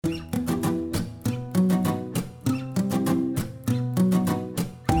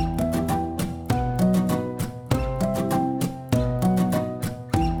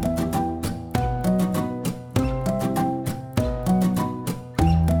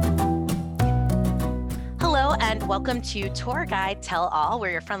welcome to Tour Guide Tell All.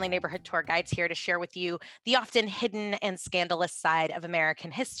 We're your friendly neighborhood tour guides here to share with you the often hidden and scandalous side of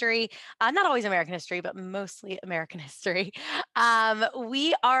American history. Not always American history, but mostly American history.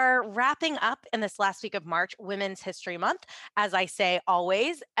 We are wrapping up in this last week of March, Women's History Month. As I say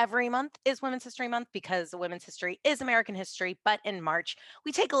always, every month is Women's History Month because women's history is American history. But in March,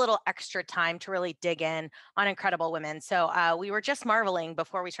 we take a little extra time to really dig in on incredible women. So we were just marveling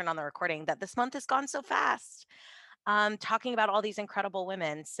before we turned on the recording that this month has gone so fast, talking about all these incredible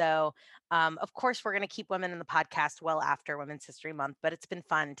women. So of course, we're going to keep women in the podcast well after Women's History Month, but it's been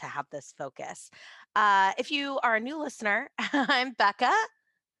fun to have this focus. If you are a new listener, I'm Becca,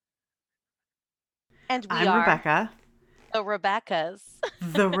 and we I'm are Rebecca, the Rebeccas.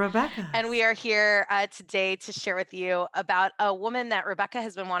 the Rebecca. And we are here today to share with you about a woman that Rebecca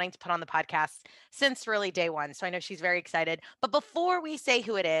has been wanting to put on the podcast since really day one. So I know she's very excited. But before we say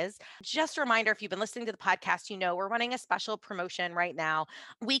who it is, just a reminder, if you've been listening to the podcast, you know we're running a special promotion right now.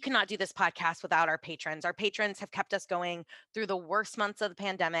 We could not do this podcast without our patrons. Our patrons have kept us going through the worst months of the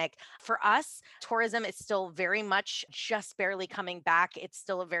pandemic. For us, tourism is still very much just barely coming back. It's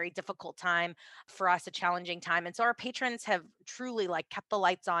still a very difficult time for us, a challenging time. And so our patrons have truly kept the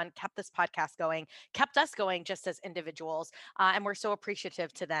lights on, kept this podcast going, kept us going just as individuals. And we're so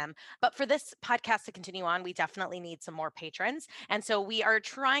appreciative to them. But for this podcast to continue on, we definitely need some more patrons. And so we are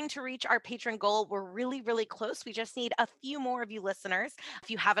trying to reach our patron goal. We're really, really close. We just need a few more of you listeners. If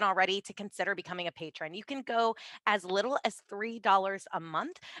you haven't already, to consider becoming a patron. You can go as little as $3 a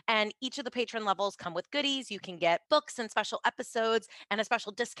month. And each of the patron levels come with goodies. You can get books and special episodes and a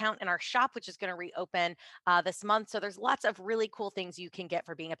special discount in our shop, which is going to reopen this month. So there's lots of really cool things you can get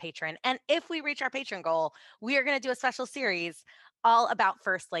for being a patron. And if we reach our patron goal, we are going to do a special series all about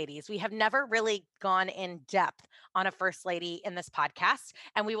first ladies. We have never really gone in depth on a first lady in this podcast,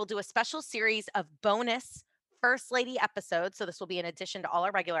 and we will do a special series of bonus First Lady episodes. So this will be in addition to all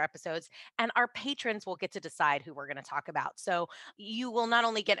our regular episodes, and our patrons will get to decide who we're going to talk about. So you will not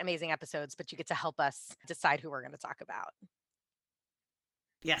only get amazing episodes, but you get to help us decide who we're going to talk about.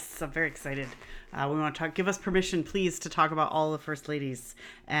 Yes, I'm very excited. We want to give us permission, please, to talk about all the first ladies,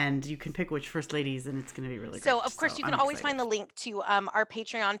 and you can pick which first ladies, and it's going to be really So, great. of course, you can I'm always excited. find the link to our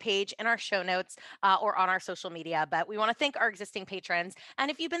Patreon page in our show notes or on our social media. But we want to thank our existing patrons. And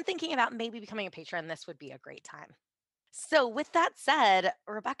if you've been thinking about maybe becoming a patron, this would be a great time. So, with that said,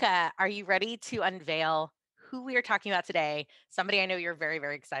 Rebecca, are you ready to unveil who we are talking about today? Somebody I know you're very,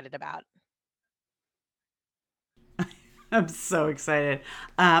 very excited about. I'm so excited.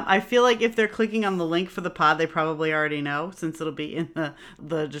 I feel like if they're clicking on the link for the pod, they probably already know since it'll be in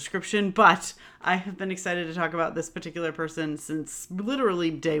the description. But I have been excited to talk about this particular person since literally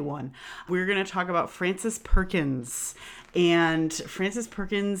day one. We're going to talk about Frances Perkins. And Frances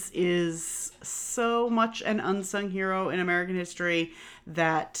Perkins is so much an unsung hero in American history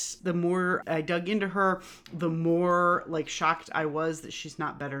that the more I dug into her, the more shocked I was that she's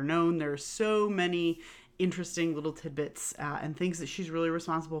not better known. There are so many interesting little tidbits and things that she's really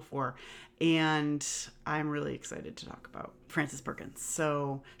responsible for. And I'm really excited to talk about Frances Perkins.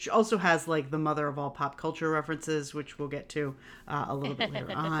 So she also has the mother of all pop culture references, which we'll get to a little bit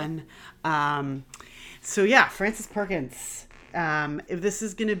later on. So yeah, Frances Perkins. If this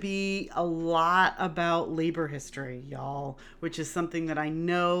is going to be a lot about labor history, y'all, which is something that I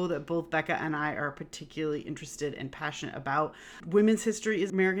know that both Becca and I are particularly interested and passionate about. Women's history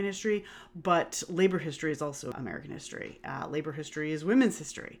is American history, but labor history is also American history. Labor history is women's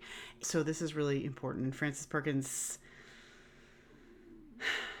history. So this is really important. Frances Perkins,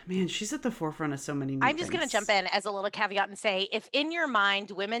 man, she's at the forefront of so many new I'm just going to jump things. in as a little caveat and say if in your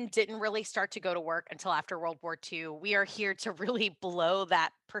mind women didn't really start to go to work until after World War II, we are here to really blow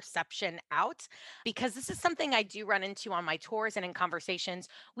that perception out because this is something I do run into on my tours and in conversations.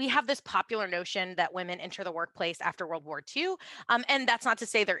 We have this popular notion that women enter the workplace after World War II. And that's not to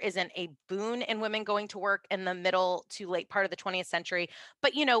say there isn't a boon in women going to work in the middle to late part of the 20th century.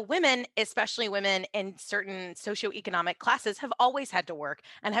 But, women, especially women in certain socioeconomic classes, have always had to work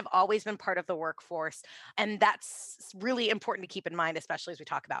and have always been part of the workforce. And that's really important to keep in mind, especially as we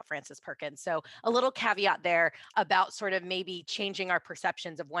talk about Frances Perkins. So a little caveat there about sort of maybe changing our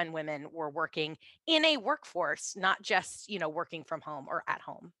perceptions of when women were working in a workforce, not just, working from home or at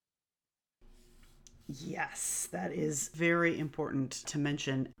home. Yes, that is very important to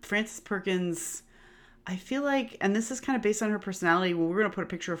mention. Frances Perkins, I feel like, and this is kind of based on her personality. Well, we're going to put a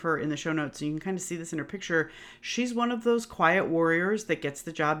picture of her in the show notes so you can kind of see this in her picture. She's one of those quiet warriors that gets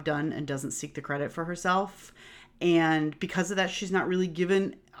the job done and doesn't seek the credit for herself. And because of that, she's not really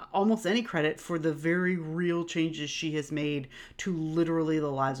given almost any credit for the very real changes she has made to literally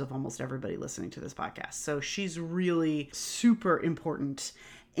the lives of almost everybody listening to this podcast. So she's really super important.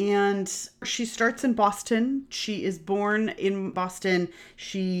 And she starts in Boston. She is born in Boston.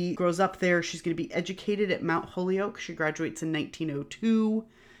 She grows up there. She's going to be educated at Mount Holyoke. She graduates in 1902.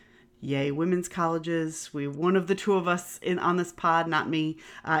 Yay, women's colleges. One of the two of us on this pod, not me,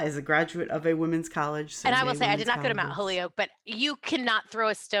 is a graduate of a women's college. So and I will say, I did not go to Mount Holyoke, but you cannot throw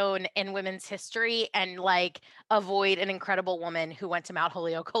a stone in women's history and like avoid an incredible woman who went to Mount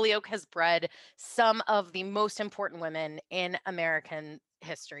Holyoke. Holyoke has bred some of the most important women in American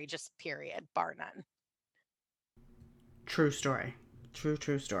history, just period, bar none. True story.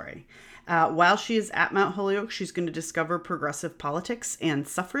 True story. While she is at Mount Holyoke, she's going to discover progressive politics and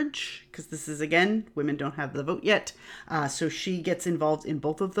suffrage, because this is, again, women don't have the vote yet. So she gets involved in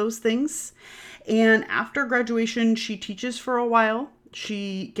both of those things. And after graduation, she teaches for a while.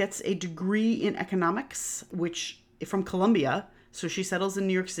 She gets a degree in economics, from Columbia. So she settles in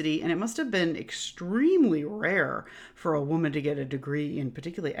New York City, and it must have been extremely rare for a woman to get a degree in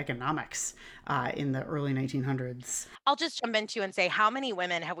particularly economics in the early 1900s. I'll just jump into and say, how many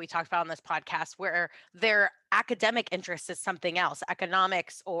women have we talked about on this podcast where their academic interest is something else,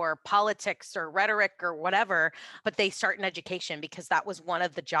 economics or politics or rhetoric or whatever, but they start in education because that was one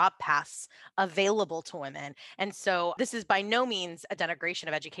of the job paths available to women. And so this is by no means a denigration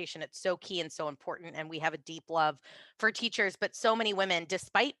of education. It's so key and so important. And we have a deep love for teachers, but so many women,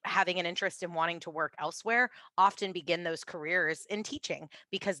 despite having an interest in wanting to work elsewhere, often begin those careers in teaching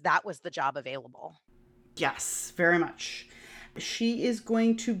because that was the job available. Yes, very much. She is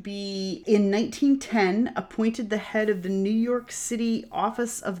going to be, in 1910, appointed the head of the New York City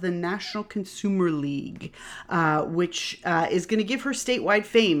office of the National Consumer League, which is going to give her statewide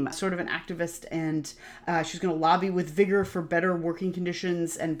fame, sort of an activist, and she's going to lobby with vigor for better working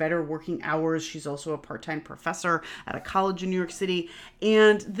conditions and better working hours. She's also a part-time professor at a college in New York City,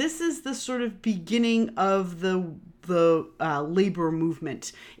 and this is the sort of beginning of the labor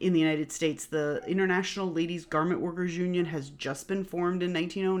movement in the United States. The International Ladies Garment Workers Union has just been formed in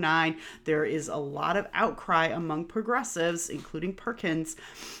 1909. There is a lot of outcry among progressives, including Perkins,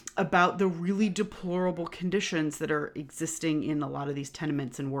 about the really deplorable conditions that are existing in a lot of these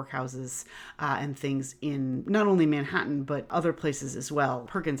tenements and workhouses and things in not only Manhattan, but other places as well.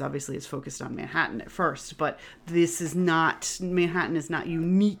 Perkins obviously is focused on Manhattan at first, but Manhattan is not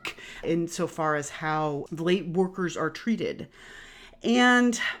unique insofar as how late workers are treated.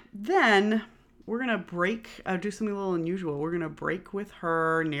 And then we're going to do something a little unusual. We're going to break with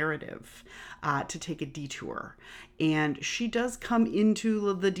her narrative to take a detour. And she does come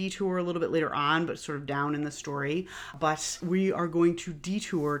into the detour a little bit later on, but sort of down in the story. But we are going to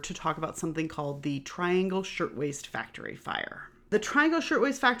detour to talk about something called the Triangle Shirtwaist Factory Fire. The Triangle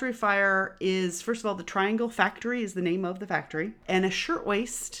Shirtwaist Factory Fire is, first of all, the Triangle Factory is the name of the factory. And a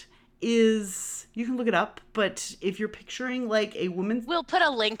shirtwaist is, you can look it up, but if you're picturing like a woman's... We'll put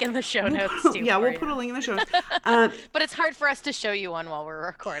a link in the show notes too. Yeah, we'll put a link in the show notes. But it's hard for us to show you one while we're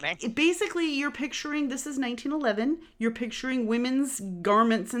recording. Basically, you're picturing, this is 1911, you're picturing women's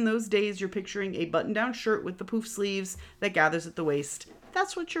garments in those days. You're picturing a button-down shirt with the poof sleeves that gathers at the waist.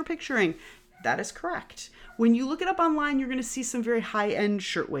 That's what you're picturing. That is correct. When you look it up online, you're going to see some very high-end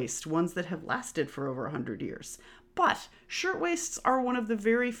shirtwaists, ones that have lasted for over 100 years. But shirtwaists are one of the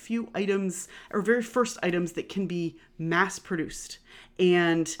very few items, or very first items, that can be mass-produced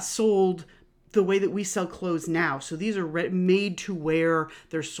and sold the way that we sell clothes now. So these are made to wear,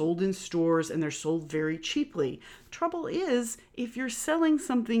 they're sold in stores, and they're sold very cheaply. Trouble is, if you're selling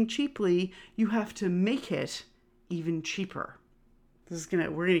something cheaply, you have to make it even cheaper.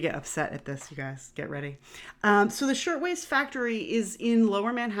 We're gonna get upset at this, you guys. Get ready. So the Shirtwaist Factory is in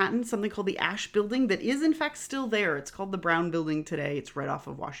Lower Manhattan, something called the Ash Building that is in fact still there. It's called the Brown Building today. It's right off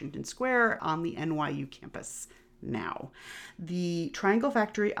of Washington Square on the NYU campus now. The Triangle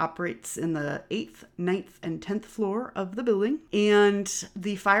Factory operates in the 8th, 9th, and 10th floor of the building. And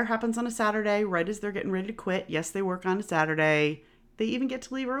the fire happens on a Saturday, right as they're getting ready to quit. Yes, they work on a Saturday. They even get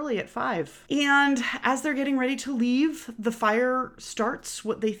to leave early at 5. And as they're getting ready to leave, the fire starts.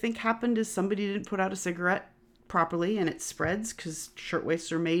 What they think happened is somebody didn't put out a cigarette properly, and it spreads because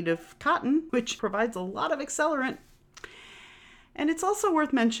shirtwaists are made of cotton, which provides a lot of accelerant. And it's also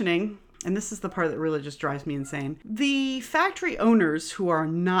worth mentioning and this is the part that really just drives me insane. The factory owners, who are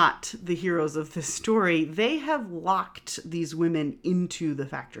not the heroes of this story, they have locked these women into the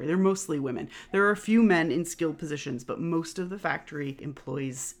factory. They're mostly women. There are a few men in skilled positions, but most of the factory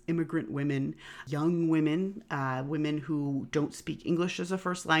employs immigrant women, young women, women who don't speak English as a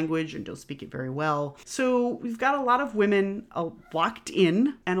first language and don't speak it very well. So we've got a lot of women locked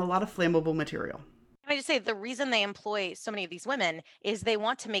in and a lot of flammable material. I just say the reason they employ so many of these women is they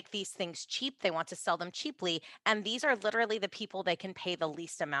want to make these things cheap. They want to sell them cheaply. And these are literally the people they can pay the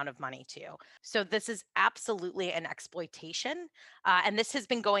least amount of money to. So this is absolutely an exploitation. And this has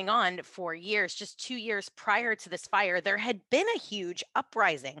been going on for years. Just 2 years prior to this fire, there had been a huge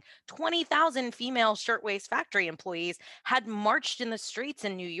uprising. 20,000 female shirtwaist factory employees had marched in the streets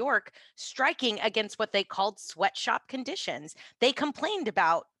in New York, striking against what they called sweatshop conditions. They complained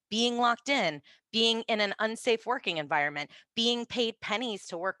about being locked in, being in an unsafe working environment, being paid pennies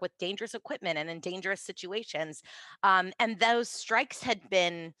to work with dangerous equipment and in dangerous situations. And those strikes had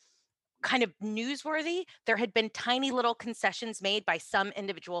been kind of newsworthy. There had been tiny little concessions made by some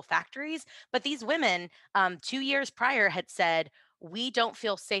individual factories, but these women, 2 years prior, had said, we don't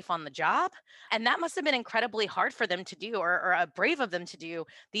feel safe on the job. And that must have been incredibly hard for them to do, or brave of them to do.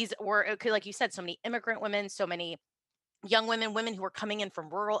 These were, like you said, so many immigrant women, so many young women, women who were coming in from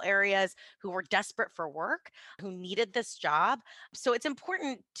rural areas, who were desperate for work, who needed this job. So it's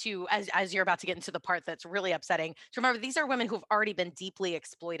important to, as you're about to get into the part that's really upsetting, to remember these are women who've already been deeply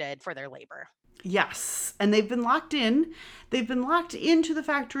exploited for their labor. Yes, and they've been locked in. They've been locked into the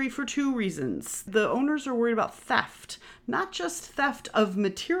factory for two reasons. The owners are worried about theft, not just theft of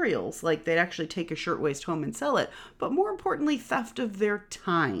materials, like they'd actually take a shirtwaist home and sell it, but more importantly, theft of their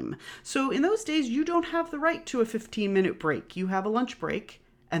time. So in those days, you don't have the right to a 15-minute break. You have a lunch break,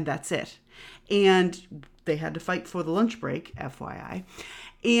 and that's it. And they had to fight for the lunch break, FYI.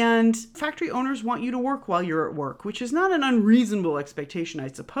 And factory owners want you to work while you're at work, which is not an unreasonable expectation, I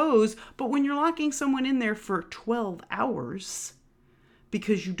suppose. But when you're locking someone in there for 12 hours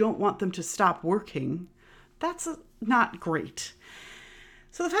because you don't want them to stop working, that's not great.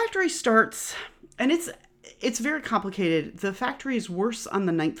 So the factory starts, and it's very complicated. The factory is worse on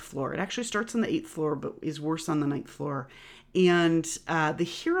the 9th floor. It actually starts on the 8th floor, but is worse on the 9th floor. And the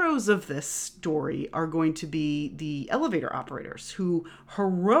heroes of this story are going to be the elevator operators, who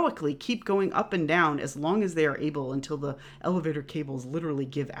heroically keep going up and down as long as they are able until the elevator cables literally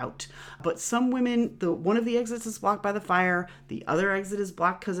give out. But some women, one of the exits is blocked by the fire. The other exit is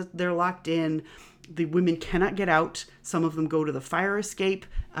blocked because they're locked in. The women cannot get out. Some of them go to the fire escape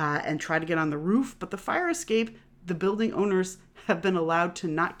and try to get on the roof. But the fire escape, the building owners have been allowed to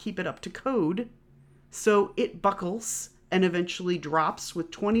not keep it up to code. So it buckles and eventually drops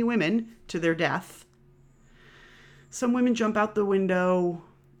with 20 women to their death. Some women jump out the window.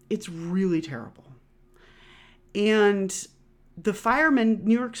 It's really terrible. And the firemen,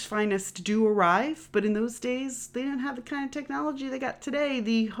 New York's finest, do arrive, but in those days, they didn't have the kind of technology they got today.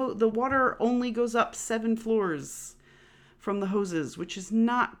 The water only goes up 7 floors from the hoses, which is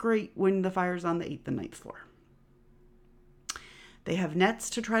not great when the fire's on the 8th and 9th floor. They have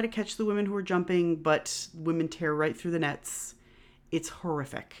nets to try to catch the women who are jumping, but women tear right through the nets. It's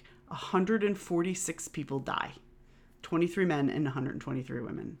horrific. 146 people die. 23 men and 123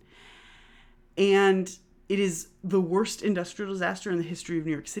 women. And it is the worst industrial disaster in the history of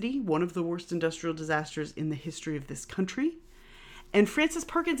New York City, one of the worst industrial disasters in the history of this country. And Frances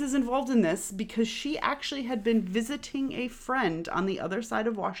Perkins is involved in this because she actually had been visiting a friend on the other side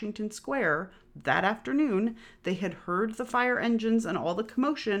of Washington Square that afternoon. They had heard the fire engines and all the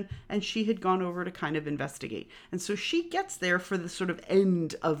commotion, and she had gone over to kind of investigate. And so she gets there for the sort of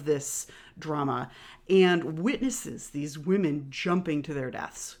end of this drama and witnesses these women jumping to their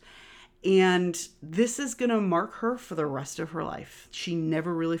deaths. And this is going to mark her for the rest of her life. She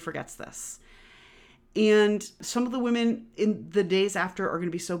never really forgets this. And some of the women in the days after are going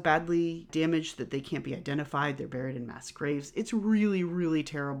to be so badly damaged that they can't be identified. They're buried in mass graves. It's really, really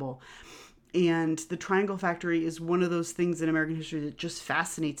terrible. And the Triangle Factory is one of those things in American history that just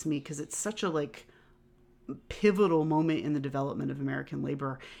fascinates me because it's such a pivotal moment in the development of American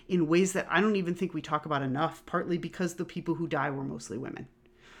labor in ways that I don't even think we talk about enough, partly because the people who die were mostly women.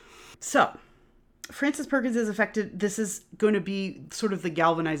 So Frances Perkins is affected. This is going to be sort of the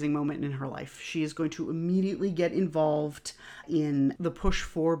galvanizing moment in her life. She is going to immediately get involved in the push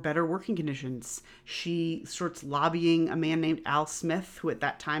for better working conditions. She starts lobbying a man named Al Smith, who at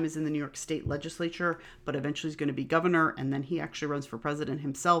that time is in the New York State legislature, but eventually is going to be governor, and then he actually runs for president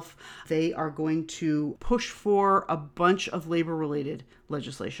himself. They are going to push for a bunch of labor-related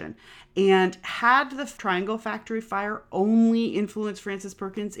legislation. And had the Triangle Factory fire only influenced Frances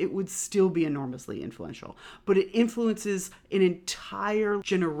Perkins, it would still be enormously influential. But it influences an entire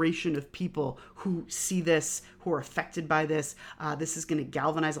generation of people who see this, who are affected by this. This is going to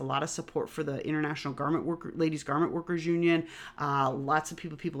galvanize a lot of support for the International Ladies Garment Workers Union. Lots of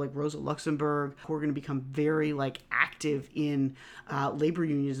people like Rosa Luxemburg, who are going to become very active in labor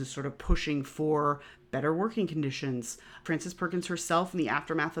unions and sort of pushing for better working conditions. Frances Perkins herself, in the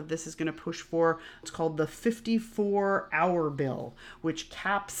aftermath of this, is going to push for what's called the 54-hour bill, which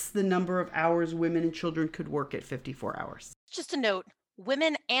caps the number of hours women and children could work at 54 hours. Just a note,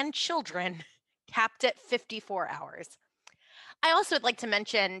 women and children capped at 54 hours. I also would like to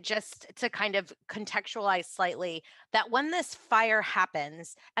mention, just to kind of contextualize slightly, that when this fire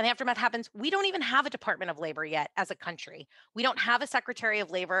happens and the aftermath happens, we don't even have a Department of Labor yet as a country. We don't have a Secretary of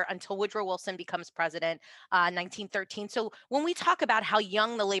Labor until Woodrow Wilson becomes president, 1913. So when we talk about how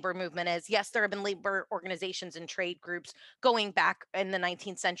young the labor movement is, yes, there have been labor organizations and trade groups going back in the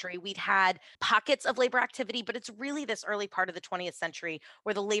 19th century. We'd had pockets of labor activity, but it's really this early part of the 20th century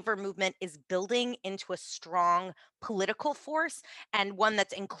where the labor movement is building into a strong political force, and one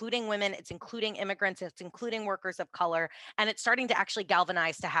that's including women, it's including immigrants, it's including workers of color, and it's starting to actually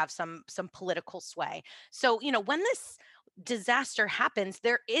galvanize to have some political sway. So, when this disaster happens,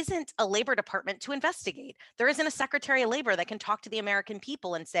 there isn't a labor department to investigate. There isn't a Secretary of Labor that can talk to the American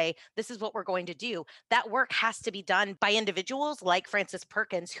people and say, this is what we're going to do. That work has to be done by individuals like Frances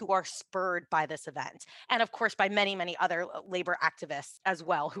Perkins, who are spurred by this event. And of course, by many, many other labor activists as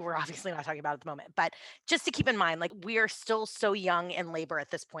well, who we're obviously not talking about at the moment. But just to keep in mind, we are still so young in labor at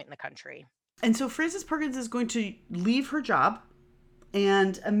this point in the country. And so Frances Perkins is going to leave her job,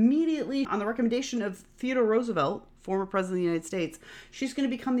 and immediately, on the recommendation of Theodore Roosevelt, former president of the United States, she's going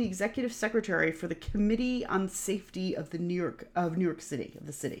to become the executive secretary for the Committee on Safety of New York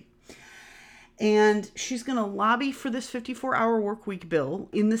City. And she's going to lobby for this 54-hour work week bill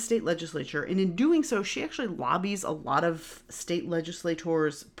in the state legislature. And in doing so, she actually lobbies a lot of state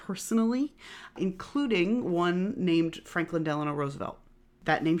legislators personally, including one named Franklin Delano Roosevelt.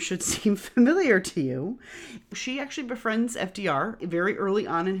 That name should seem familiar to you. She actually befriends FDR very early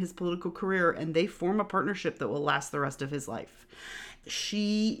on in his political career, and they form a partnership that will last the rest of his life.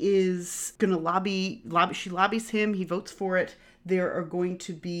 She is going to lobby. She lobbies him. He votes for it. There are going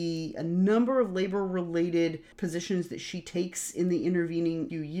to be a number of labor-related positions that she takes in the intervening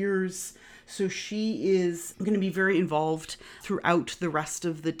few years. So she is going to be very involved throughout the rest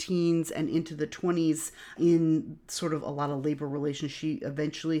of the teens and into the 20s in sort of a lot of labor relations. She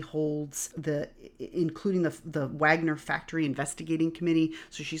eventually holds including the Wagner Factory Investigating Committee.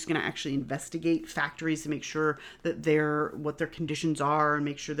 So she's going to actually investigate factories to make sure that what their conditions are and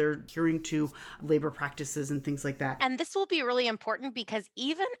make sure they're adhering to labor practices and things like that. And this will be really important because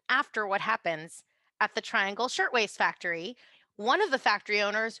even after what happens at the Triangle Shirtwaist Factory, one of the factory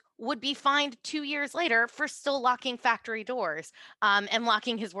owners would be fined 2 years later for still locking factory doors and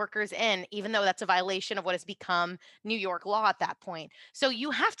locking his workers in, even though that's a violation of what has become New York law at that point. So you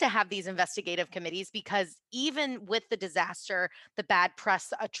have to have these investigative committees because even with the disaster, the bad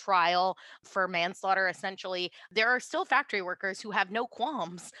press, a trial for manslaughter, essentially, there are still factory workers who have no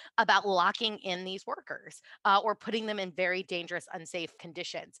qualms about locking in these workers or putting them in very dangerous, unsafe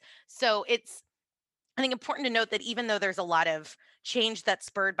conditions. So I think important to note that even though there's a lot of change that's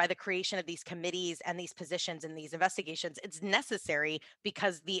spurred by the creation of these committees and these positions and these investigations, it's necessary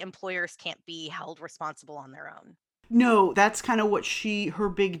because the employers can't be held responsible on their own. No, that's kind of what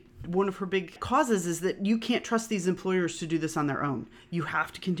one of her big causes is that you can't trust these employers to do this on their own. You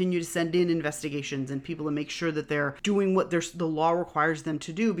have to continue to send in investigations and people to make sure that they're doing what the law requires them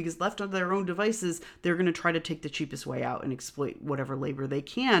to do, because left to their own devices, they're going to try to take the cheapest way out and exploit whatever labor they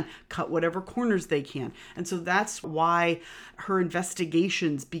can, cut whatever corners they can. And so that's why her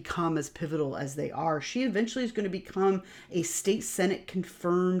investigations become as pivotal as they are. She eventually is going to become a state Senate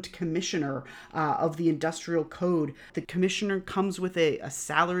confirmed commissioner of the Industrial Code, The commissioner comes with a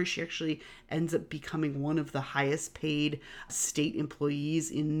salary. She actually ends up becoming one of the highest paid state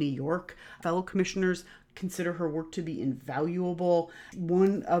employees in New York. Fellow commissioners consider her work to be invaluable.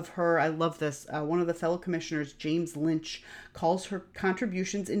 One of her, I love this, one of the fellow commissioners, James Lynch, calls her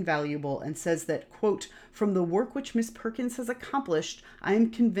contributions invaluable and says that, quote, "From the work which Miss Perkins has accomplished, I am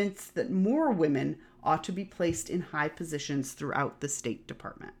convinced that more women ought to be placed in high positions throughout the State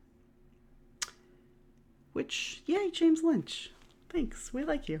Department." Which, yay, James Lynch. Thanks. We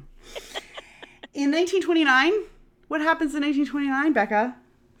like you. In 1929, what happens in 1829, Becca?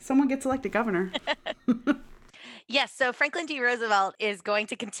 Someone gets elected governor. Yes, so Franklin D. Roosevelt is going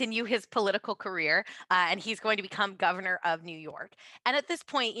to continue his political career, and he's going to become governor of New York. And at this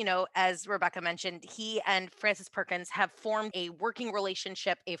point, as Rebecca mentioned, he and Frances Perkins have formed a working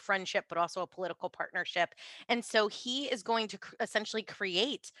relationship, a friendship, but also a political partnership. And so he is going to essentially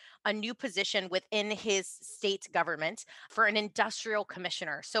create a new position within his state government for an industrial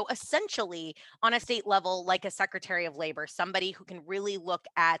commissioner. So essentially, on a state level, like a secretary of labor, somebody who can really look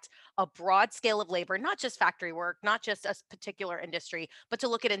at a broad scale of labor, not just factory work, not just a particular industry, but to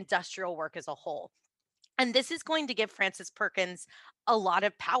look at industrial work as a whole. And this is going to give Frances Perkins a lot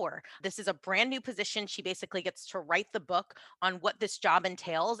of power. This is a brand new position. She basically gets to write the book on what this job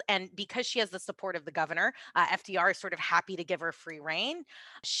entails. And because she has the support of the governor, FDR is sort of happy to give her free reign.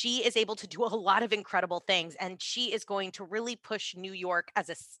 She is able to do a lot of incredible things. And she is going to really push New York as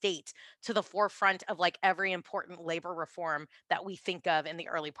a state to the forefront of like every important labor reform that we think of in the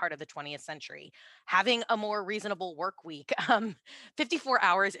early part of the 20th century. Having a more reasonable work week. 54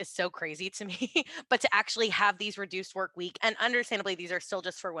 hours is so crazy to me, but to actually have these reduced work week, and understandably, these are still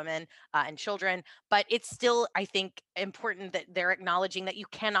just for women and children, but it's still, I think, important that they're acknowledging that you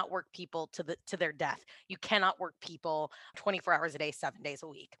cannot work people to their death. You cannot work people 24 hours a day, 7 days a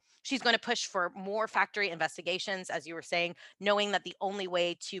week. She's going to push for more factory investigations, as you were saying, knowing that the only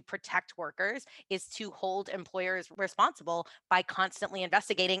way to protect workers is to hold employers responsible by constantly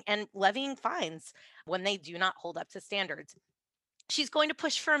investigating and levying fines when they do not hold up to standards. She's going to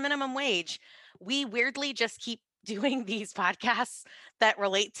push for a minimum wage. We weirdly just keep doing these podcasts that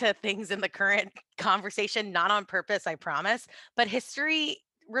relate to things in the current conversation, not on purpose, I promise. But history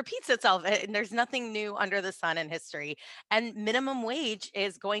repeats itself, and there's nothing new under the sun in history. And minimum wage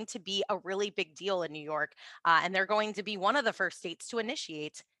is going to be a really big deal in New York. And they're going to be one of the first states to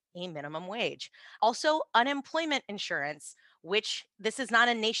initiate a minimum wage. Also, unemployment insurance, which this is not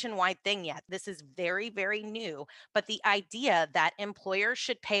a nationwide thing yet. This is very, very new. But the idea that employers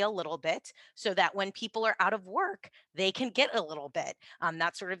should pay a little bit so that when people are out of work, they can get a little bit.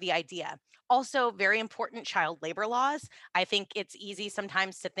 That's sort of the idea. Also, very important, child labor laws. I think it's easy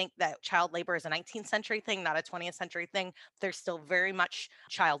sometimes to think that child labor is a 19th century thing, not a 20th century thing. There's still very much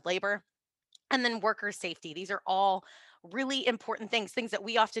child labor. And then worker safety. These are all really important things, things that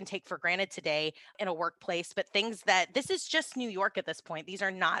we often take for granted today in a workplace, but things that this is just New York at this point. These are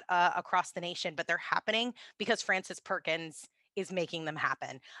not across the nation, but they're happening because Frances Perkins is making them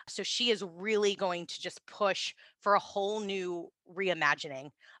happen. So she is really going to just push for a whole new reimagining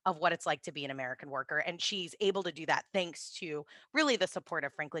of what it's like to be an American worker. And she's able to do that thanks to really the support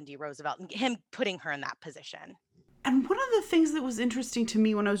of Franklin D. Roosevelt and him putting her in that position. And one of the things that was interesting to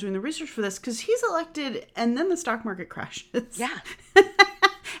me when I was doing the research for this, because he's elected and then the stock market crashes. Yeah.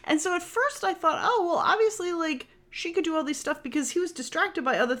 And so at first I thought, oh, well, obviously, like, she could do all these stuff because he was distracted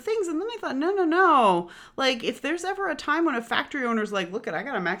by other things. And then I thought, no. Like, if there's ever a time when a factory owner's like, look, I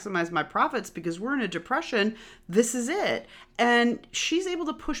got to maximize my profits because we're in a depression, this is it. And she's able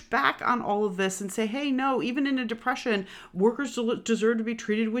to push back on all of this and say, hey, no, even in a depression, workers deserve to be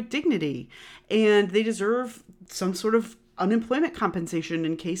treated with dignity. And they deserve some sort of unemployment compensation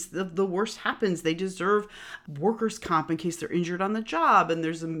in case the worst happens. They deserve workers' comp in case they're injured on the job. And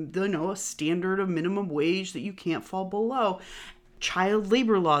there's a standard of minimum wage that you can't fall below. Child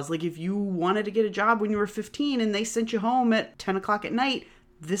labor laws, like if you wanted to get a job when you were 15 and they sent you home at 10 o'clock at night,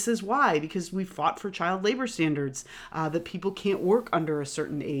 this is why, because we fought for child labor standards, that people can't work under a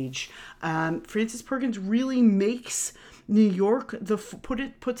certain age. Frances Perkins really makes New York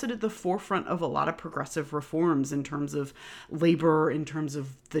puts it at the forefront of a lot of progressive reforms in terms of labor, in terms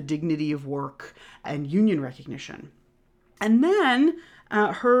of the dignity of work and union recognition. And then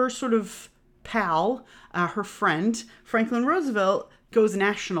her sort of pal, her friend, Franklin Roosevelt, goes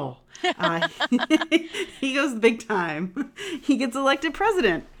national. He goes big time. He gets elected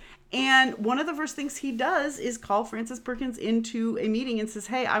president. And one of the first things he does is call Frances Perkins into a meeting and says,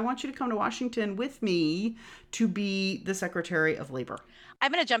 hey, I want you to come to Washington with me to be the Secretary of Labor.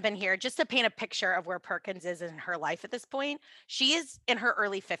 I'm going to jump in here just to paint a picture of where Perkins is in her life at this point. She is in her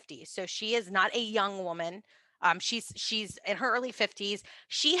early 50s. So she is not a young woman. She's in her early 50s.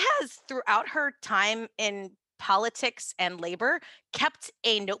 She has, throughout her time in politics and labor, kept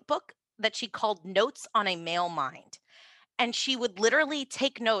a notebook that she called Notes on a Male Mind. And she would literally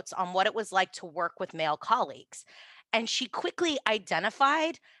take notes on what it was like to work with male colleagues. And she quickly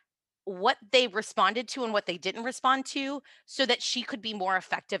identified what they responded to and what they didn't respond to so that she could be more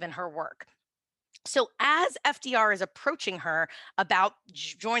effective in her work. So, as FDR is approaching her about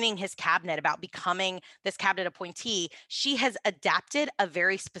joining his cabinet, about becoming this cabinet appointee, she has adapted a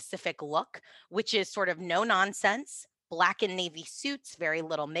very specific look, which is sort of no nonsense. Black and navy suits, very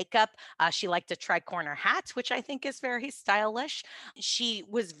little makeup. She liked a tri-corner hat, which I think is very stylish. She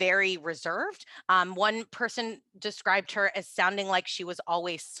was very reserved. One person described her as sounding like she was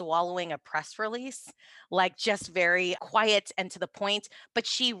always swallowing a press release, like just very quiet and to the point. But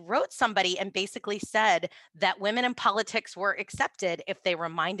she wrote somebody and basically said that women in politics were accepted if they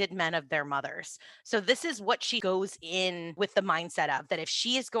reminded men of their mothers. So this is what she goes in with the mindset of, that if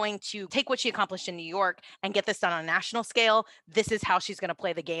she is going to take what she accomplished in New York and get this done on a national scale, this is how she's going to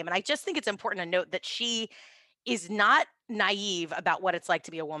play the game. And I just think it's important to note that she is not naive about what it's like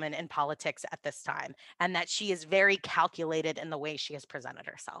to be a woman in politics at this time, and that she is very calculated in the way she has presented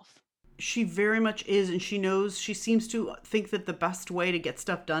herself. She very much is, and she knows, she seems to think that the best way to get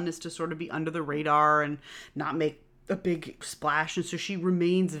stuff done is to sort of be under the radar and not make a big splash. And so she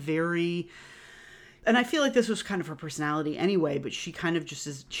remains very, and I feel like this was kind of her personality anyway, but she kind of just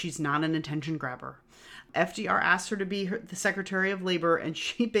is, she's not an attention grabber. FDR asked her to be the Secretary of Labor, and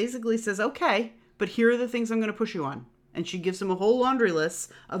she basically says, okay, but here are the things I'm going to push you on. And she gives him a whole laundry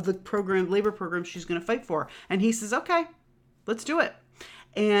list of the labor programs she's going to fight for. And he says, okay, let's do it.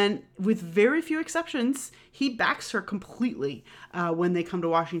 And with very few exceptions, he backs her completely when they come to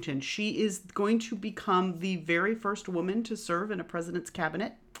Washington. She is going to become the very first woman to serve in a president's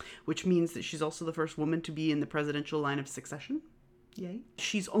cabinet, which means that she's also the first woman to be in the presidential line of succession. Yay.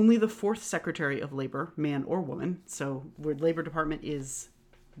 She's only the fourth Secretary of Labor, man or woman. So the Labor Department is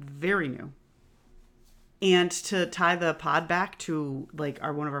very new. And to tie the pod back to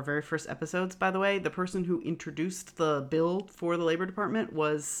one of our very first episodes, by the way, the person who introduced the bill for the Labor Department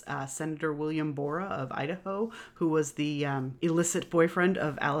was Senator William Borah of Idaho, who was the illicit boyfriend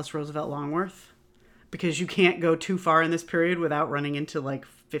of Alice Roosevelt Longworth, because you can't go too far in this period without running into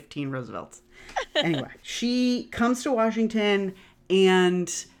 15 Roosevelts. Anyway, she comes to Washington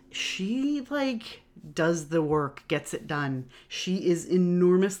and she does the work, gets it done. She is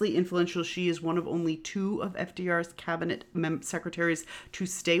enormously influential. She is one of only two of FDR's cabinet secretaries to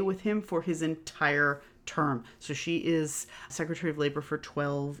stay with him for his entire term. So she is Secretary of Labor for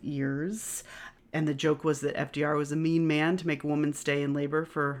 12 years. And the joke was that FDR was a mean man to make a woman stay in labor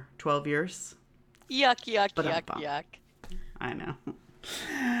for 12 years. Yuck, yuck, yuck, yuck. I know.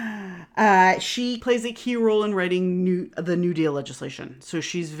 She plays a key role in writing the New Deal legislation. So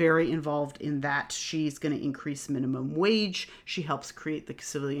she's very involved in that. She's going to increase minimum wage. She helps create the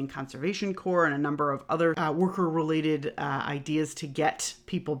Civilian Conservation Corps and a number of other worker-related ideas to get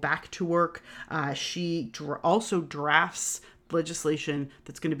people back to work. She also drafts legislation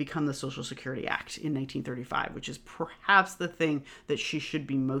that's going to become the Social Security Act in 1935, which is perhaps the thing that she should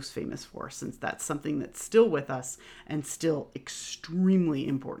be most famous for, since that's something that's still with us and still extremely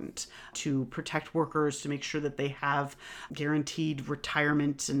important to protect workers, to make sure that they have guaranteed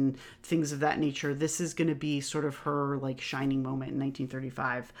retirement and things of that nature. This is going to be sort of her shining moment in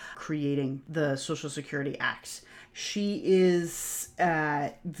 1935, creating the Social Security Act. She is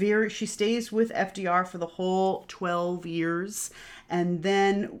she stays with FDR for the whole 12 years. And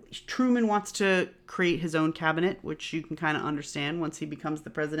then Truman wants to create his own cabinet, which you can kind of understand once he becomes the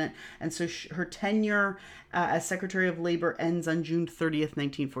president. And so her tenure as Secretary of Labor ends on June 30th,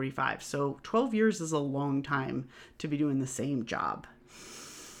 1945. So 12 years is a long time to be doing the same job.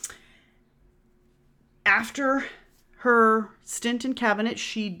 After her stint in cabinet,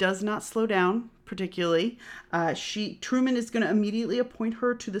 she does not slow down particularly. Truman is going to immediately appoint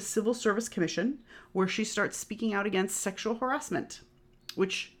her to the Civil Service Commission, where she starts speaking out against sexual harassment,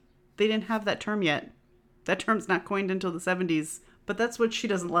 which they didn't have that term yet. That term's not coined until the 70s, but that's what she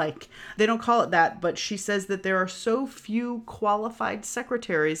doesn't like. They don't call it that, but she says that there are so few qualified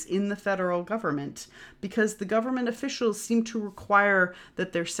secretaries in the federal government because the government officials seem to require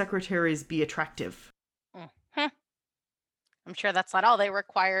that their secretaries be attractive. Mm-hmm. I'm sure that's not all they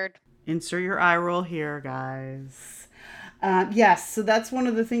required. Insert your eye roll here, guys. Yes, so that's one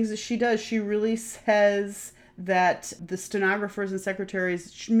of the things that she does. She really says that the stenographers and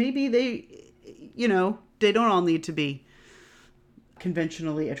secretaries, maybe they don't all need to be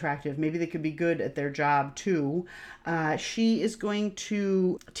conventionally attractive. Maybe they could be good at their job too. She is going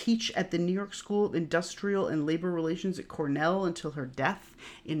to teach at the New York School of Industrial and Labor Relations at Cornell until her death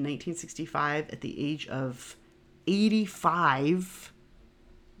in 1965 at the age of 85,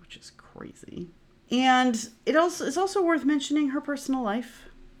 which is crazy. And it's also worth mentioning her personal life.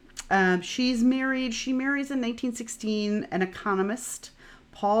 She's married. She marries in 1916 an economist,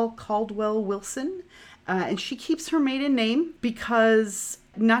 Paul Caldwell Wilson, and she keeps her maiden name because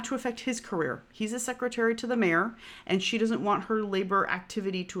not to affect his career. He's a secretary to the mayor, and she doesn't want her labor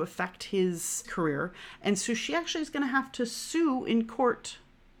activity to affect his career. And so she actually is going to have to sue in court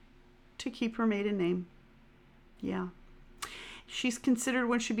to keep her maiden name. Yeah. She's considered,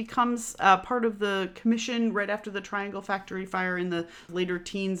 when she becomes part of the commission right after the Triangle Factory fire in the later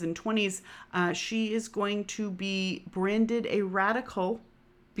teens and 20s, she is going to be branded a radical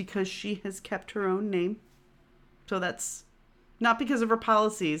because she has kept her own name. So that's not because of her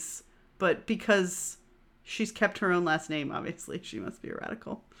policies, but because she's kept her own last name. Obviously, she must be a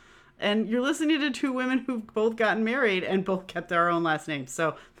radical. And you're listening to two women who've both gotten married and both kept their own last name.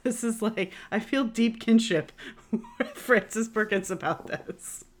 So this is like, I feel deep kinship with Frances Perkins about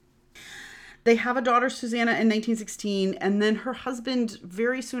this. They have a daughter, Susanna, in 1916, and then her husband,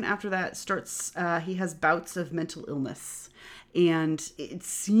 very soon after that, he has bouts of mental illness. And it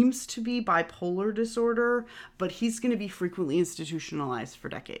seems to be bipolar disorder, but he's going to be frequently institutionalized for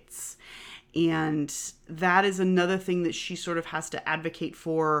decades. And that is another thing that she sort of has to advocate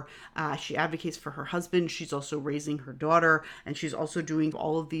for. She advocates for her husband. She's also raising her daughter, and she's also doing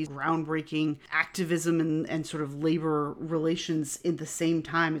all of these groundbreaking activism and sort of labor relations at the same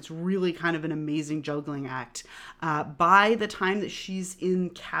time. It's really kind of an amazing juggling act. By the time that she's in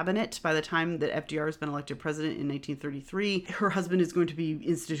cabinet, by the time that FDR has been elected president in 1933, her husband is going to be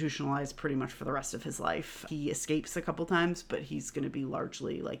institutionalized pretty much for the rest of his life. He escapes a couple times, but he's going to be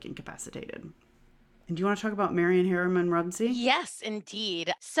largely like incapacitated. And do you want to talk about Marion Harriman Rumsey? Yes,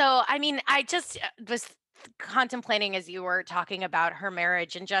 indeed. So, I mean, I just was contemplating as you were talking about her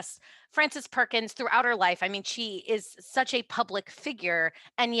marriage and just Frances Perkins throughout her life. I mean, she is such a public figure,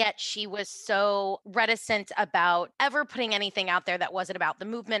 and yet she was so reticent about ever putting anything out there that wasn't about the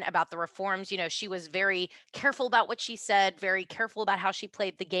movement, about the reforms. You know, she was very careful about what she said, very careful about how she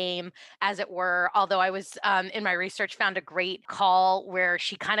played the game, as it were. Although I was in my research found a great call where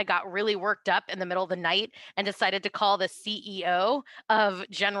she kind of got really worked up in the middle of the night and decided to call the CEO of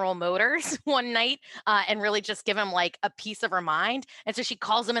General Motors one night and really just give him like a piece of her mind. And so she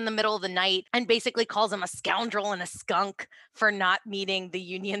calls him in the middle of the night and basically calls him a scoundrel and a skunk for not meeting the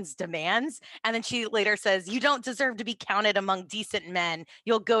union's demands. And then she later says, "You don't deserve to be counted among decent men.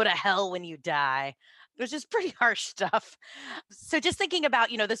 You'll go to hell when you die." Which is pretty harsh stuff. So just thinking about,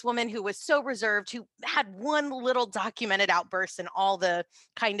 this woman who was so reserved, who had one little documented outburst in all the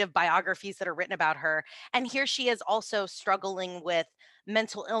kind of biographies that are written about her. And here she is also struggling with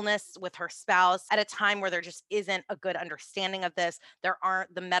mental illness with her spouse at a time where there just isn't a good understanding of this. There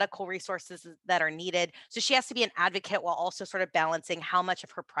aren't the medical resources that are needed. So she has to be an advocate while also sort of balancing how much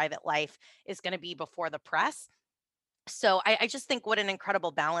of her private life is going to be before the press. So I just think what an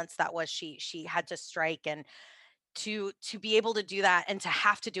incredible balance that was she had to strike, and to be able to do that and to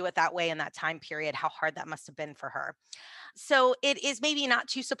have to do it that way in that time period, how hard that must have been for her. So it is maybe not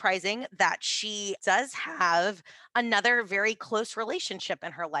too surprising that she does have another very close relationship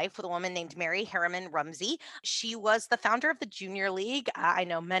in her life with a woman named Mary Harriman Rumsey. She was the founder of the Junior League. I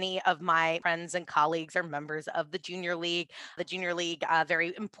know many of my friends and colleagues are members of the Junior League. The Junior League, a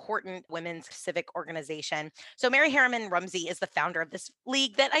very important women's civic organization. So Mary Harriman Rumsey is the founder of this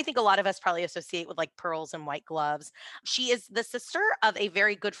league that I think a lot of us probably associate with like pearls and white gloves. She is the sister of a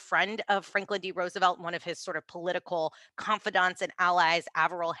very good friend of Franklin D. Roosevelt, one of his sort of political confidants and allies,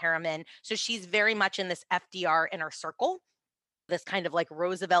 Averell Harriman. So she's very much in this FDR inner circle, this kind of like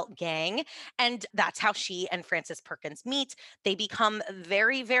Roosevelt gang. And that's how she and Frances Perkins meet. They become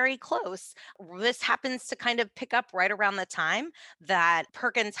very, very close. This happens to kind of pick up right around the time that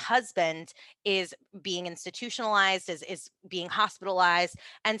Perkins' husband is being institutionalized, is being hospitalized.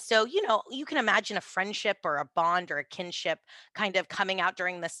 And so, you can imagine a friendship or a bond or a kinship kind of coming out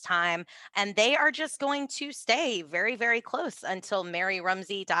during this time. And they are just going to stay very, very close until Mary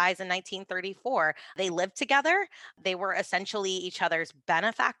Rumsey dies in 1934. They lived together. They were essentially each other's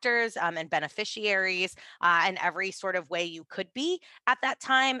benefactors and beneficiaries in every sort of way you could be at that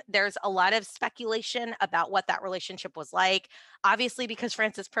time. There's a lot of speculation about what that relationship was like. Obviously, because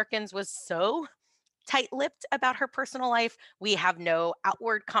Frances Perkins was so tight-lipped about her personal life, we have no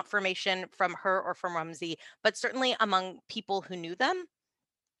outward confirmation from her or from Rumsey, but certainly among people who knew them,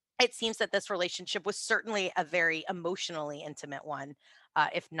 it seems that this relationship was certainly a very emotionally intimate one,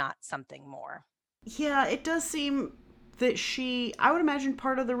 if not something more. Yeah, it does seem that I would imagine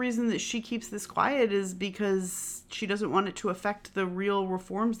part of the reason that she keeps this quiet is because she doesn't want it to affect the real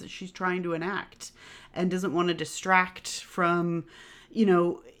reforms that she's trying to enact and doesn't want to distract from, you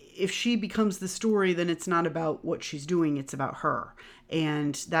know, if she becomes the story, then it's not about what she's doing, it's about her.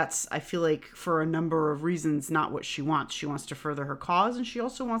 And that's, I feel like, for a number of reasons, not what she wants. She wants to further her cause, and she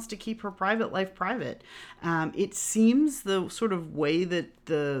also wants to keep her private life private. It seems the sort of way that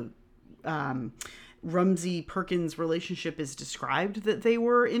the um, Rumsey Perkins relationship is described that they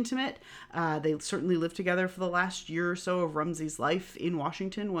were intimate. They certainly lived together for the last year or so of Rumsey's life in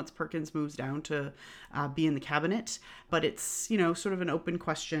Washington once Perkins moves down to be in the cabinet. But it's, you know, sort of an open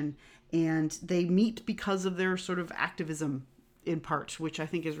question. And they meet because of their sort of activism in part, which I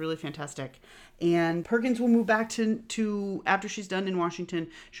think is really fantastic. And Perkins will move back to after she's done in Washington,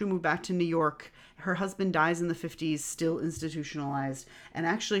 she'll move back to New York. Her husband dies in the 50s, still institutionalized. And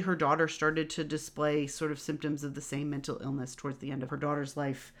actually, her daughter started to display sort of symptoms of the same mental illness towards the end of her daughter's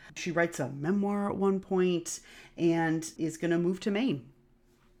life. She writes a memoir at one point and is going to move to Maine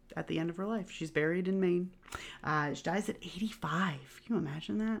at the end of her life. She's buried in Maine. She dies at 85. Can you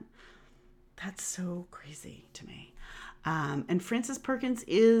imagine that? That's so crazy to me. And Frances Perkins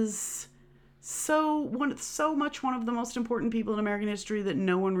is so much one of the most important people in American history that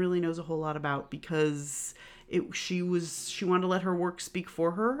no one really knows a whole lot about because she wanted to let her work speak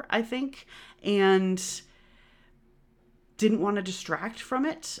for her, I think, and didn't want to distract from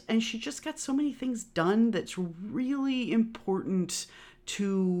it. And she just got so many things done that's really important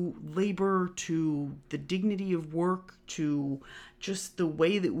to labor, to the dignity of work, to just the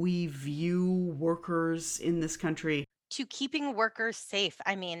way that we view workers in this country. To keeping workers safe.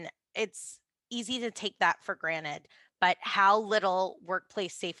 I mean, it's easy to take that for granted, but how little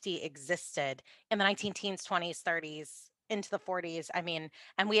workplace safety existed in the 19 teens, 20s, 30s, into the 40s. I mean,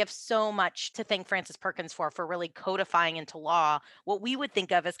 and we have so much to thank Frances Perkins for really codifying into law what we would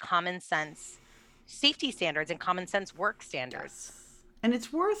think of as common sense safety standards and common sense work standards. Yes. And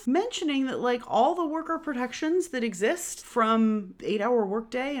it's worth mentioning that, like, all the worker protections that exist from 8-hour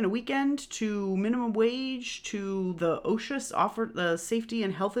workday and a weekend to minimum wage to the OSHA offer the Safety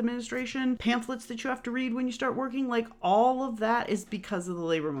and Health Administration pamphlets that you have to read when you start working, like, all of that is because of the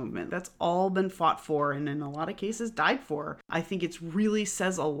labor movement. That's all been fought for and in a lot of cases died for. I think it really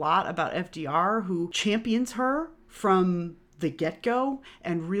says a lot about FDR, who champions her from the get-go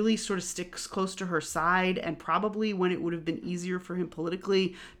and really sort of sticks close to her side, and probably when it would have been easier for him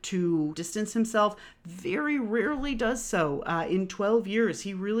politically to distance himself, very rarely does so. In 12 years,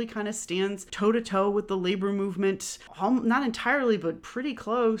 he really kind of stands toe-to-toe with the labor movement, not entirely, but pretty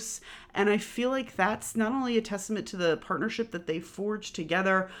close. And I feel like that's not only a testament to the partnership that they forged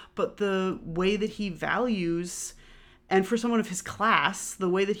together, but the way that he values, and for someone of his class, the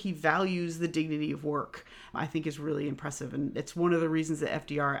way that he values the dignity of work, I think is really impressive. And it's one of the reasons that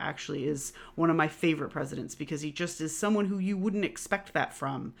FDR actually is one of my favorite presidents, because he just is someone who you wouldn't expect that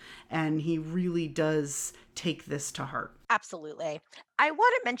from. And he really does take this to heart. Absolutely. I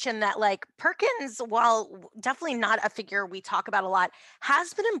want to mention that, like, Perkins, while definitely not a figure we talk about a lot,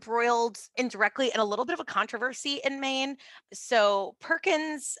 has been embroiled indirectly in a little bit of a controversy in Maine. So,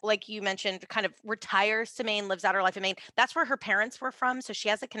 Perkins, like you mentioned, kind of retires to Maine, lives out her life in Maine. That's where her parents were from. So, she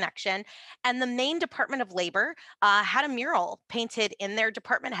has a connection. And the Maine Department of Labor had a mural painted in their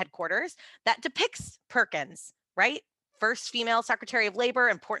department headquarters that depicts Perkins, right? First female Secretary of Labor,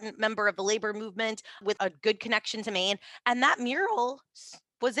 important member of the labor movement with a good connection to Maine. And that mural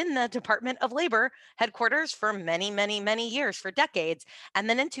was in the Department of Labor headquarters for many, many, many years, for decades. And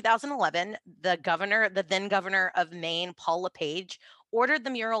then in 2011, the then governor of Maine, Paul LePage, ordered the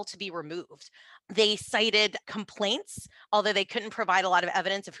mural to be removed. They cited complaints, although they couldn't provide a lot of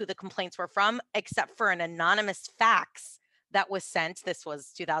evidence of who the complaints were from, except for an anonymous fax that was sent. This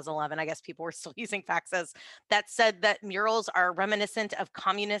was 2011. I guess people were still using faxes, that said that murals are reminiscent of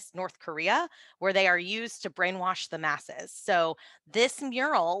communist North Korea, where they are used to brainwash the masses. So, this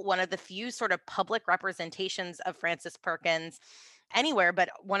mural, one of the few sort of public representations of Frances Perkins anywhere, but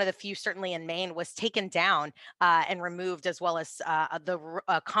one of the few, certainly in Maine, was taken down and removed, as well as the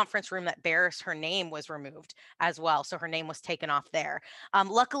conference room that bears her name was removed as well. So her name was taken off there.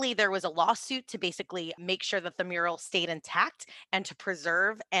 Luckily, there was a lawsuit to basically make sure that the mural stayed intact and to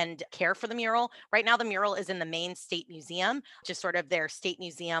preserve and care for the mural. Right now, the mural is in the Maine State Museum, which is sort of their state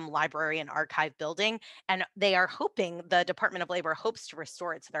museum, library, and archive building. And they are hoping, the Department of Labor hopes to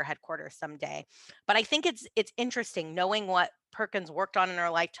restore it to their headquarters someday. But I think it's interesting knowing what Perkins worked on in her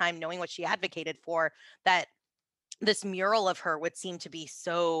lifetime, knowing what she advocated for, that this mural of her would seem to be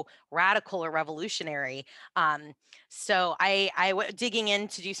so radical or revolutionary. Um, so digging in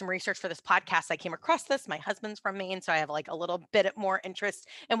to do some research for this podcast, I came across this. My husband's from Maine, so I have like a little bit more interest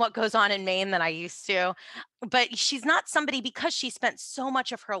in what goes on in Maine than I used to. But she's not somebody, because she spent so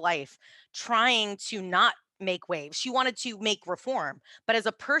much of her life trying to not make waves. She wanted to make reform, but as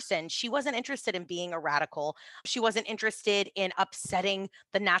a person, she wasn't interested in being a radical. She wasn't interested in upsetting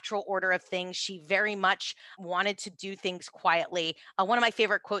the natural order of things. She very much wanted to do things quietly. One of my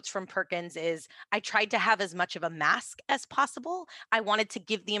favorite quotes from Perkins is, "I tried to have as much of a mask as possible. I wanted to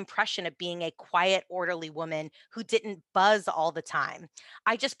give the impression of being a quiet, orderly woman who didn't buzz all the time.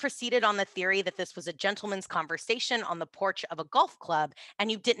 I just proceeded on the theory that this was a gentleman's conversation on the porch of a golf club,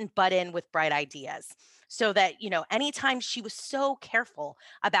 and you didn't butt in with bright ideas." So that, anytime she was so careful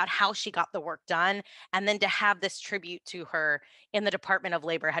about how she got the work done, and then to have this tribute to her in the Department of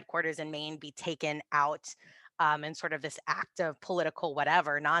Labor headquarters in Maine be taken out, in sort of this act of political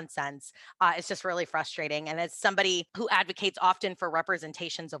whatever nonsense, it's just really frustrating. And as somebody who advocates often for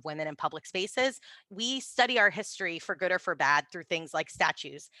representations of women in public spaces, we study our history for good or for bad through things like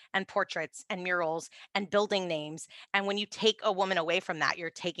statues and portraits and murals and building names. And when you take a woman away from that, you're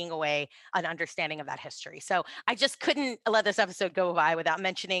taking away an understanding of that history. So I just couldn't let this episode go by without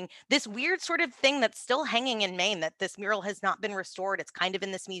mentioning this weird sort of thing that's still hanging in Maine, that this mural has not been restored. It's kind of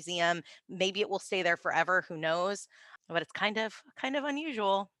in this museum. Maybe it will stay there forever. Who knows? But it's kind of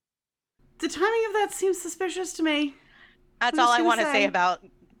unusual. The timing of that seems suspicious to me. That's all I want to say about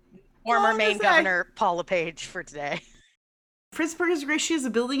former Maine Governor Paul LePage for today. Frances Perkins Grace, she has a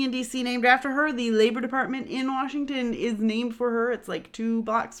building in D.C. named after her. The Labor Department in Washington is named for her. It's like 2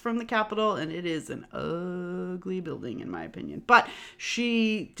 blocks from the Capitol, and it is an ugly building, in my opinion. But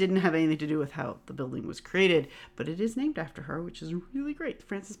she didn't have anything to do with how the building was created, but it is named after her, which is really great.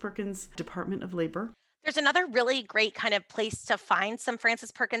 Frances Perkins Department of Labor. There's another really great kind of place to find some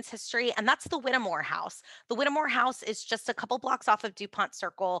Frances Perkins history, and that's the Whittemore House. The Whittemore House is just a couple blocks off of DuPont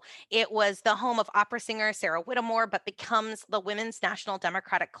Circle. It was the home of opera singer Sarah Whittemore, but becomes the Women's National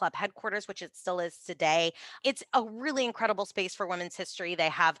Democratic Club headquarters, which it still is today. It's a really incredible space for women's history. They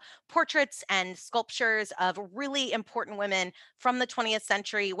have portraits and sculptures of really important women from the 20th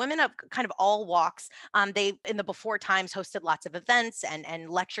century, women of kind of all walks. They, in the before times, hosted lots of events and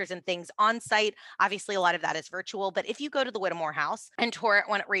lectures and things on site. Obviously, a lot of that is virtual, but if you go to the Whittemore House and tour it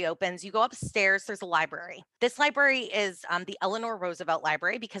when it reopens, you go upstairs, there's a library. This library is the Eleanor Roosevelt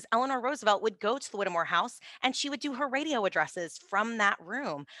Library, because Eleanor Roosevelt would go to the Whittemore House and she would do her radio addresses from that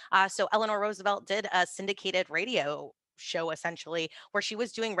room. So Eleanor Roosevelt did a syndicated radio show, essentially, where she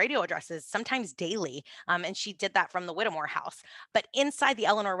was doing radio addresses sometimes daily, and she did that from the Whittemore House. But inside the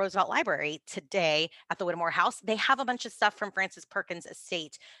Eleanor Roosevelt Library today at the Whittemore House, they have a bunch of stuff from Frances Perkins'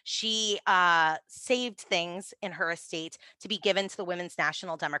 estate. She saved things in her estate to be given to the Women's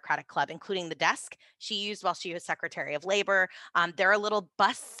National Democratic Club, including the desk she used while she was Secretary of Labor. There are little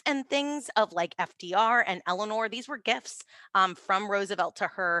busts and things of like FDR and Eleanor. These were gifts from Roosevelt to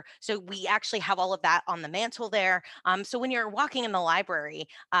her. So we actually have all of that on the mantle there. So when you're walking in the library,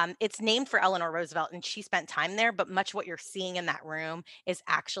 it's named for Eleanor Roosevelt and she spent time there, but much of what you're seeing in that room is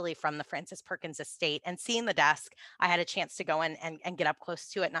actually from the Frances Perkins estate. And seeing the desk, I had a chance to go in and get up close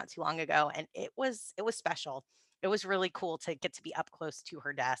to it not too long ago, and it was special. It was really cool to get to be up close to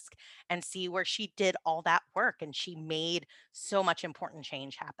her desk and see where she did all that work, and she made so much important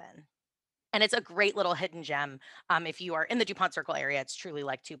change happen. And it's a great little hidden gem. If you are in the DuPont Circle area, it's truly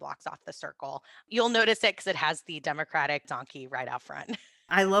like 2 blocks off the circle. You'll notice it because it has the Democratic donkey right out front.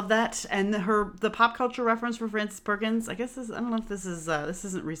 I love that. And the pop culture reference for Frances Perkins, I guess I don't know if this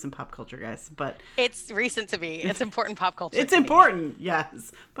isn't recent pop culture, guys, but it's recent to me. It's important pop culture. It's important,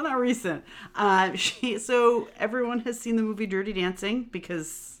 yes, but not recent. So everyone has seen the movie Dirty Dancing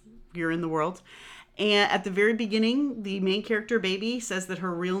because you're in the world. And at the very beginning, the main character, Baby, says that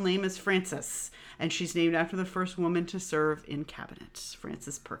her real name is Frances, and she's named after the first woman to serve in cabinet,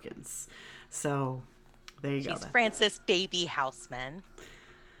 Frances Perkins. So there you go. She's Frances Baby Houseman.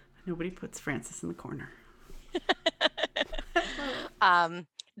 Nobody puts Frances in the corner.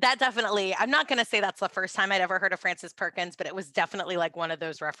 That definitely, I'm not going to say that's the first time I'd ever heard of Frances Perkins, but it was definitely like one of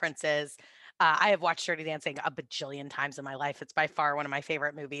those references. I have watched Dirty Dancing a bajillion times in my life. It's by far one of my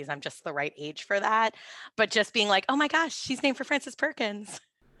favorite movies. I'm just the right age for that. But just being like, oh my gosh, she's named for Frances Perkins.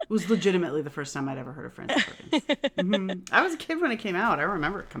 It was legitimately the first time I'd ever heard of Frances Perkins. Mm-hmm. I was a kid when it came out. I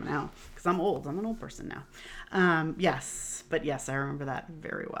remember it coming out because I'm old. I'm an old person now. Yes, I remember that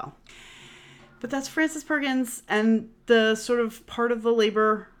very well. But that's Frances Perkins and the sort of part of the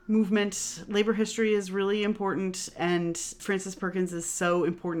labor movement, labor history is really important, and Frances Perkins is so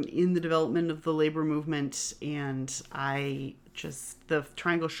important in the development of the labor movement. And the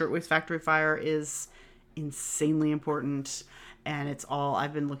Triangle Shirtwaist Factory Fire is insanely important, and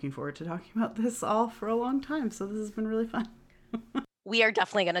I've been looking forward to talking about this all for a long time, so this has been really fun. We are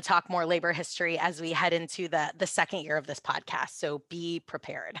definitely going to talk more labor history as we head into the second year of this podcast, so be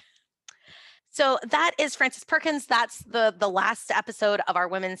prepared. So that is Frances Perkins. That's the last episode of our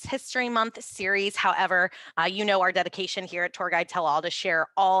Women's History Month series. However, you know our dedication here at Tour Guide Tell All to share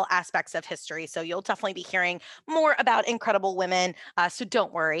all aspects of history. So you'll definitely be hearing more about incredible women. So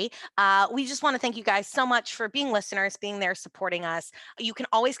don't worry. We just want to thank you guys so much for being listeners, being there, supporting us. You can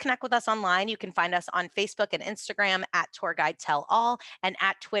always connect with us online. You can find us on Facebook and Instagram at Tour Guide Tell All and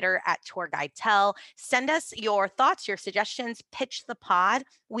at Twitter at Tour Guide Tell. Send us your thoughts, your suggestions, pitch the pod.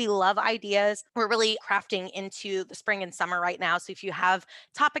 We love ideas. We're really crafting into the spring and summer right now. So if you have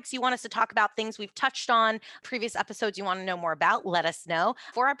topics you want us to talk about, things we've touched on, previous episodes you want to know more about, let us know.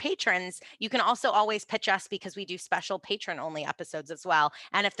 For our patrons, you can also always pitch us because we do special patron-only episodes as well.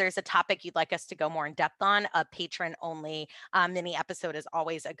 And if there's a topic you'd like us to go more in depth on, a patron-only mini episode is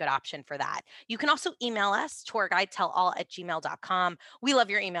always a good option for that. You can also email us, tourguidetellall@gmail.com. We love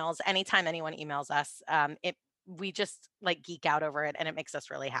your emails. Anytime anyone emails us, we just geek out over it, and it makes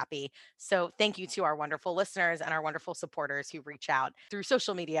us really happy. So thank you to our wonderful listeners and our wonderful supporters who reach out through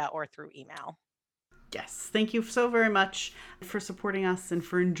social media or through email. Yes, thank you so very much for supporting us and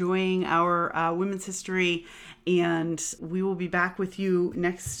for enjoying our women's history. And we will be back with you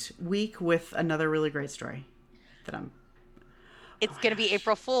next week with another really great story. It's going to be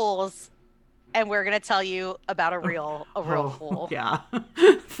April Fool's, and we're going to tell you about a real fool. Yeah,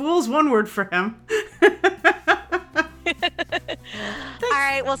 fool's one word for him. All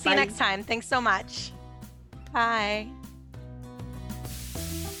right, we'll see you next time. Thanks so much. Bye.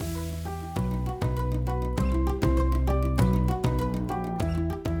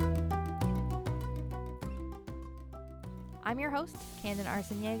 I'm your host, Candon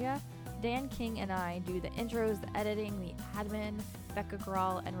Arciniega. Dan King and I do the intros, the editing, the admin. Becca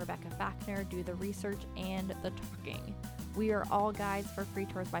Grawl and Rebecca Fackner do the research and the talking. We are all guides for free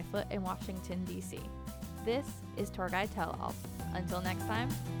tours by foot in Washington, D.C. This is Tour Guide Tell All. Until next time.